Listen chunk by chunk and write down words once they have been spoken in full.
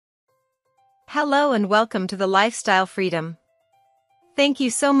Hello and welcome to the Lifestyle Freedom. Thank you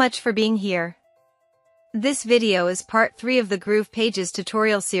so much for being here. This video is part 3 of the Groove Pages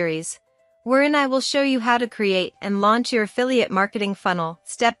tutorial series, wherein I will show you how to create and launch your affiliate marketing funnel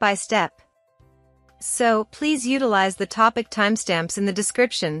step by step. So, please utilize the topic timestamps in the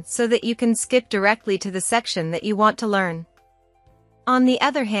description so that you can skip directly to the section that you want to learn. On the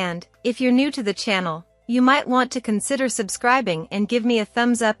other hand, if you're new to the channel, you might want to consider subscribing and give me a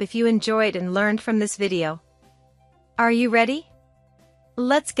thumbs up if you enjoyed and learned from this video. Are you ready?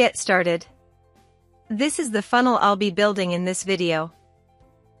 Let's get started. This is the funnel I'll be building in this video.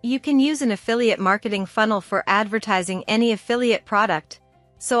 You can use an affiliate marketing funnel for advertising any affiliate product,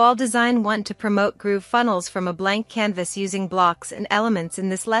 so I'll design one to promote Groove funnels from a blank canvas using blocks and elements in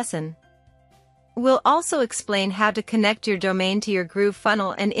this lesson. We'll also explain how to connect your domain to your Groove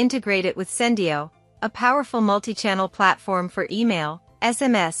funnel and integrate it with Sendiio, a powerful multi-channel platform for email,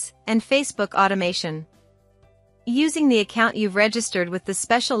 SMS, and Facebook automation. Using the account you've registered with the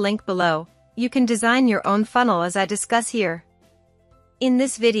special link below, you can design your own funnel as I discuss here. In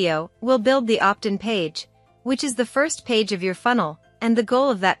this video, we'll build the opt-in page, which is the first page of your funnel, and the goal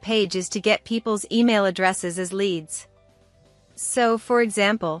of that page is to get people's email addresses as leads. So, for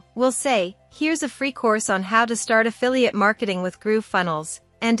example, we'll say, here's a free course on how to start affiliate marketing with Groove funnels,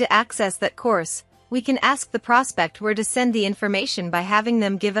 and to access that course, we can ask the prospect where to send the information by having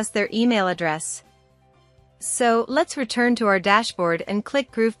them give us their email address. So, let's return to our dashboard and click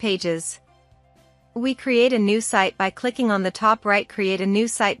Groove Pages. We create a new site by clicking on the top right Create a New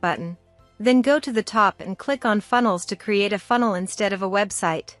Site button. Then go to the top and click on Funnels to create a funnel instead of a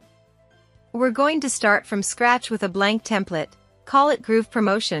website. We're going to start from scratch with a blank template, call it Groove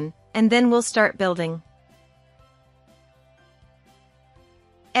Promotion, and then we'll start building.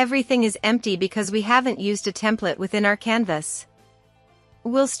 Everything is empty because we haven't used a template within our canvas.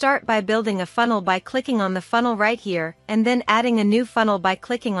 We'll start by building a funnel by clicking on the funnel right here, and then adding a new funnel by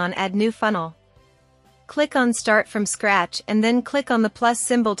clicking on Add New Funnel. Click on Start from Scratch and then click on the plus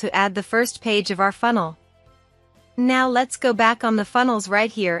symbol to add the first page of our funnel. Now let's go back on the funnels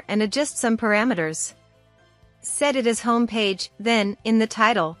right here and adjust some parameters. Set it as home page, then, in the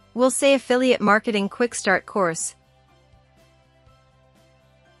title, we'll say Affiliate Marketing Quick Start Course.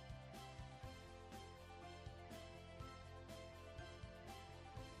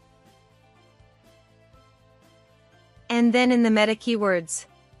 And then in the meta keywords,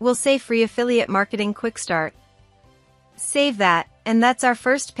 we'll say Free Affiliate Marketing Quick Start. Save that, and that's our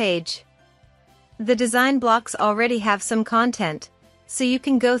first page. The design blocks already have some content, so you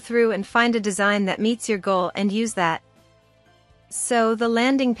can go through and find a design that meets your goal and use that. So the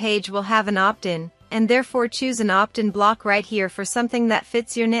landing page will have an opt-in, and therefore choose an opt-in block right here for something that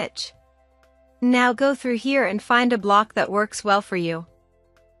fits your niche. Now go through here and find a block that works well for you.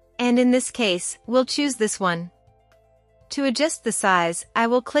 And in this case, we'll choose this one. To adjust the size, I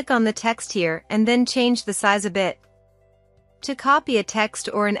will click on the text here and then change the size a bit. To copy a text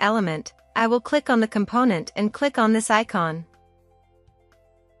or an element, I will click on the component and click on this icon.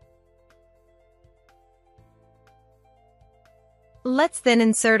 Let's then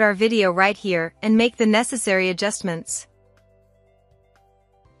insert our video right here and make the necessary adjustments.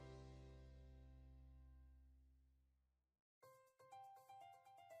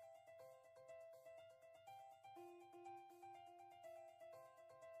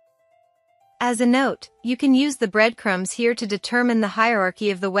 As a note, you can use the breadcrumbs here to determine the hierarchy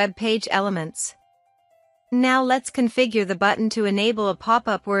of the web page elements. Now let's configure the button to enable a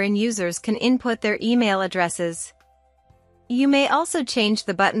pop-up wherein users can input their email addresses. You may also change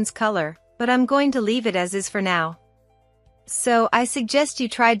the button's color, but I'm going to leave it as is for now. So I suggest you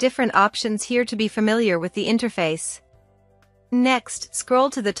try different options here to be familiar with the interface. Next, scroll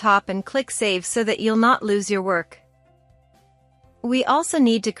to the top and click Save so that you'll not lose your work. We also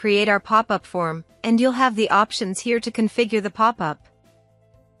need to create our pop-up form, and you'll have the options here to configure the pop-up.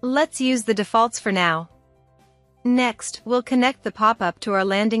 Let's use the defaults for now. Next, we'll connect the pop-up to our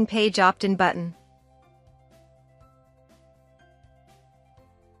landing page opt-in button.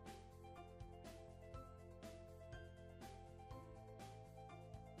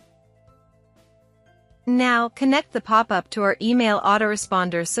 Now, connect the pop-up to our email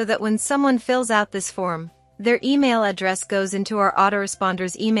autoresponder so that when someone fills out this form, their email address goes into our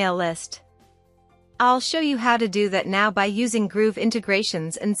autoresponder's email list. I'll show you how to do that now by using Groove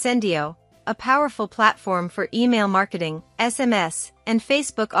integrations and Sendiio, a powerful platform for email marketing, SMS, and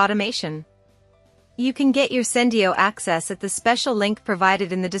Facebook automation. You can get your Sendiio access at the special link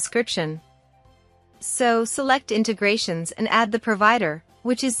provided in the description. So select Integrations and add the provider,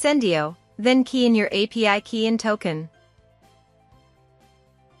 which is Sendiio, then key in your API key and token.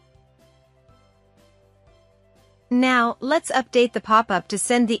 Now, let's update the pop-up to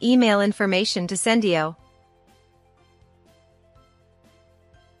send the email information to Sendiio.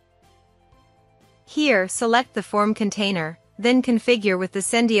 Here, select the form container, then configure with the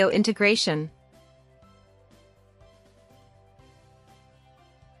Sendiio integration.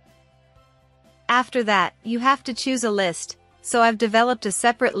 After that, you have to choose a list, so I've developed a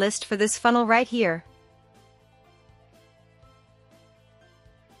separate list for this funnel right here.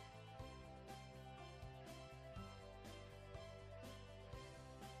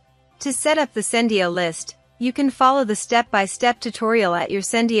 To set up the Sendiio list, you can follow the step-by-step tutorial at your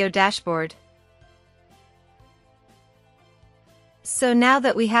Sendiio dashboard. So now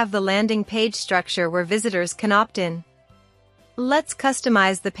that we have the landing page structure where visitors can opt in, let's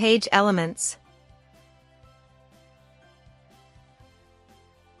customize the page elements.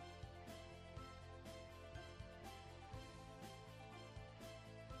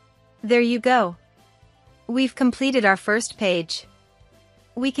 There you go. We've completed our first page.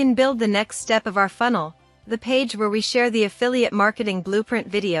 We can build the next step of our funnel, the page where we share the affiliate marketing blueprint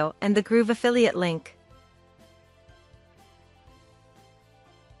video and the Groove affiliate link.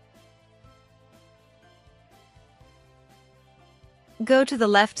 Go to the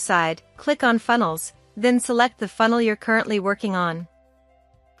left side, click on Funnels, then select the funnel you're currently working on.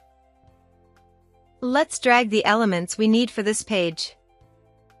 Let's drag the elements we need for this page.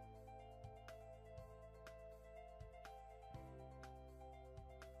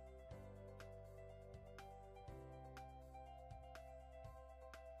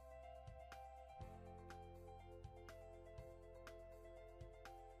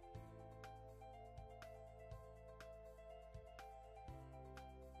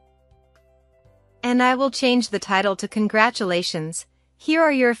 And I will change the title to Congratulations, here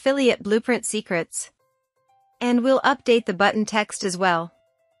are your affiliate blueprint secrets. And we'll update the button text as well.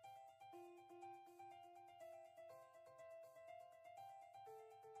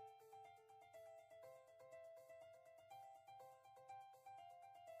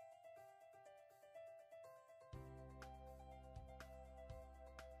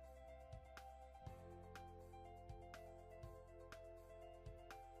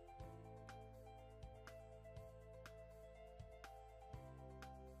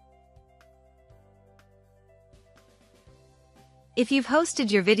 If you've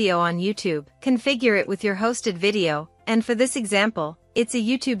hosted your video on YouTube, configure it with your hosted video, and for this example, it's a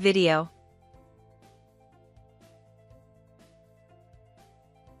YouTube video.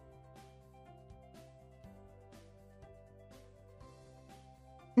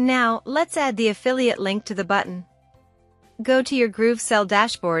 Now, let's add the affiliate link to the button. Go to your Groove Sell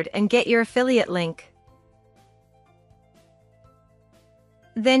dashboard and get your affiliate link.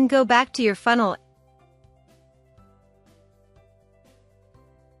 Then go back to your funnel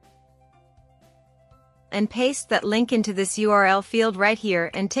and paste that link into this URL field right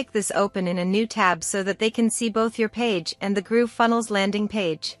here and tick this open in a new tab so that they can see both your page and the Groove Funnels landing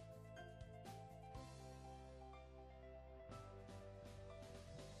page.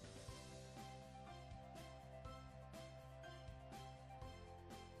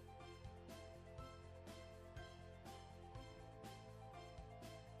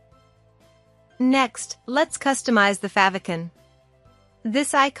 Next, let's customize the favicon.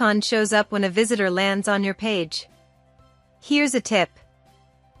 This icon shows up when a visitor lands on your page. Here's a tip.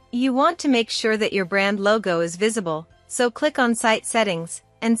 You want to make sure that your brand logo is visible, so click on Site Settings,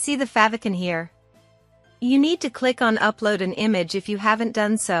 and see the favicon here. You need to click on Upload an image if you haven't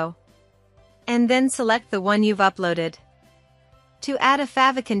done so. And then select the one you've uploaded. To add a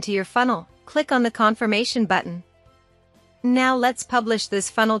favicon to your funnel, click on the Confirmation button. Now let's publish this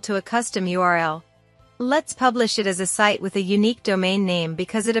funnel to a custom URL. Let's publish it as a site with a unique domain name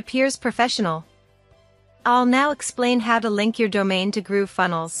because it appears professional. I'll now explain how to link your domain to Groove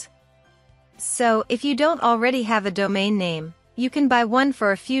Funnels. So, if you don't already have a domain name, you can buy one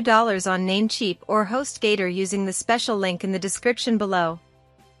for a few dollars on Namecheap or HostGator using the special link in the description below.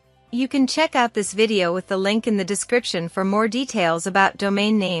 You can check out this video with the link in the description for more details about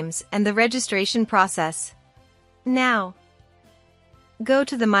domain names and the registration process. Now, go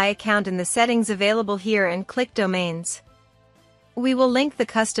to the My Account in the settings available here and click Domains. We will link the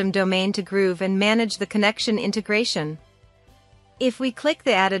custom domain to Groove and manage the connection integration. If we click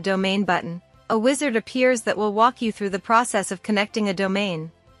the Add a Domain button, a wizard appears that will walk you through the process of connecting a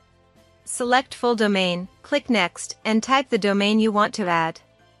domain. Select Full Domain, click Next, and type the domain you want to add.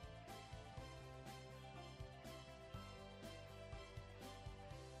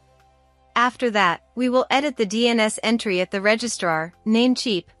 After that, we will edit the DNS entry at the registrar,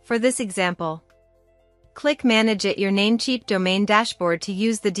 Namecheap, for this example. click Manage at your Namecheap domain dashboard to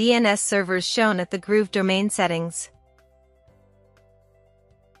use the DNS servers shown at the Groove domain settings.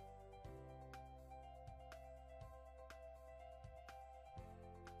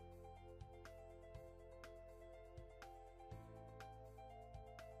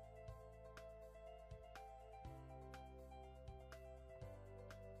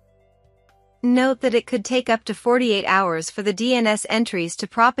 Note that it could take up to 48 hours for the DNS entries to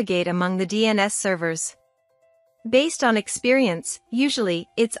propagate among the DNS servers. Based on experience, usually,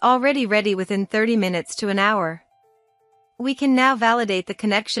 it's already ready within 30 minutes to an hour. We can now validate the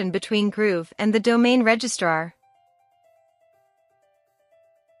connection between Groove and the domain registrar.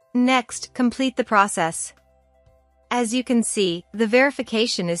 Next, complete the process. As you can see, the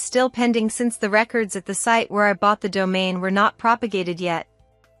verification is still pending since the records at the site where I bought the domain were not propagated yet.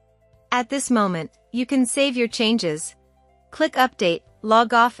 At this moment, you can save your changes. Click Update,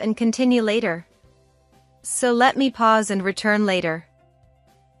 log off and continue later. So let me pause and return later.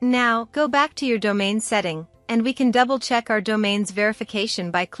 Now, go back to your domain setting, and we can double-check our domain's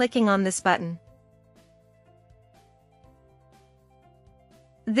verification by clicking on this button.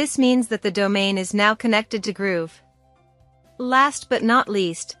 This means that the domain is now connected to Groove. Last but not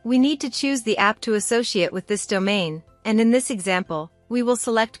least, we need to choose the app to associate with this domain, and in this example, we will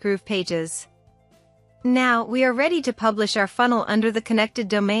select Groove Pages. Now we are ready to publish our funnel under the connected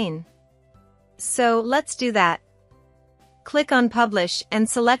domain. So let's do that. Click on Publish and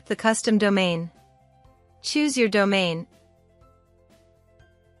select the custom domain. Choose your domain.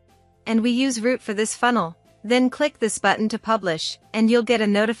 And we use root for this funnel. Then click this button to publish, and you'll get a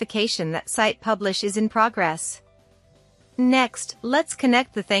notification that site publish is in progress. Next, let's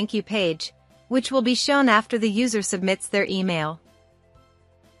connect the thank you page, which will be shown after the user submits their email.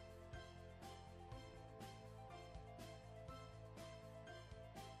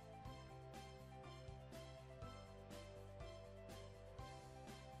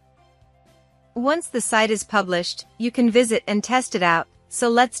 Once the site is published, you can visit and test it out, so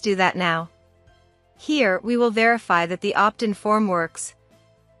let's do that now. Here we will verify that the opt-in form works,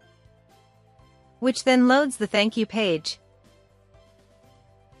 which then loads the thank you page.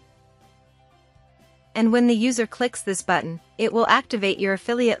 And when the user clicks this button, it will activate your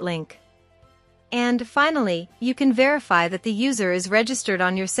affiliate link. And finally, you can verify that the user is registered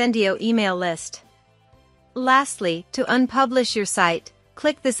on your Sendiio email list. Lastly, to unpublish your site,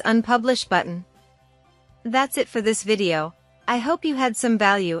 click this Unpublish button. That's it for this video. I hope you had some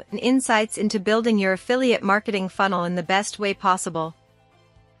value and insights into building your affiliate marketing funnel in the best way possible.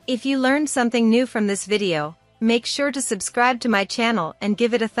 If you learned something new from this video, make sure to subscribe to my channel and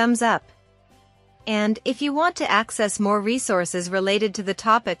give it a thumbs up. And if you want to access more resources related to the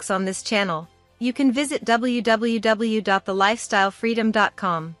topics on this channel, you can visit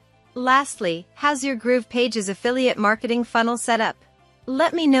www.thelifestylefreedom.com. Lastly, how's your Groove Pages affiliate marketing funnel set up?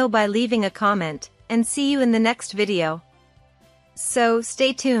 Let me know by leaving a comment, and see you in the next video. So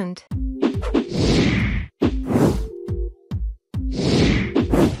stay tuned.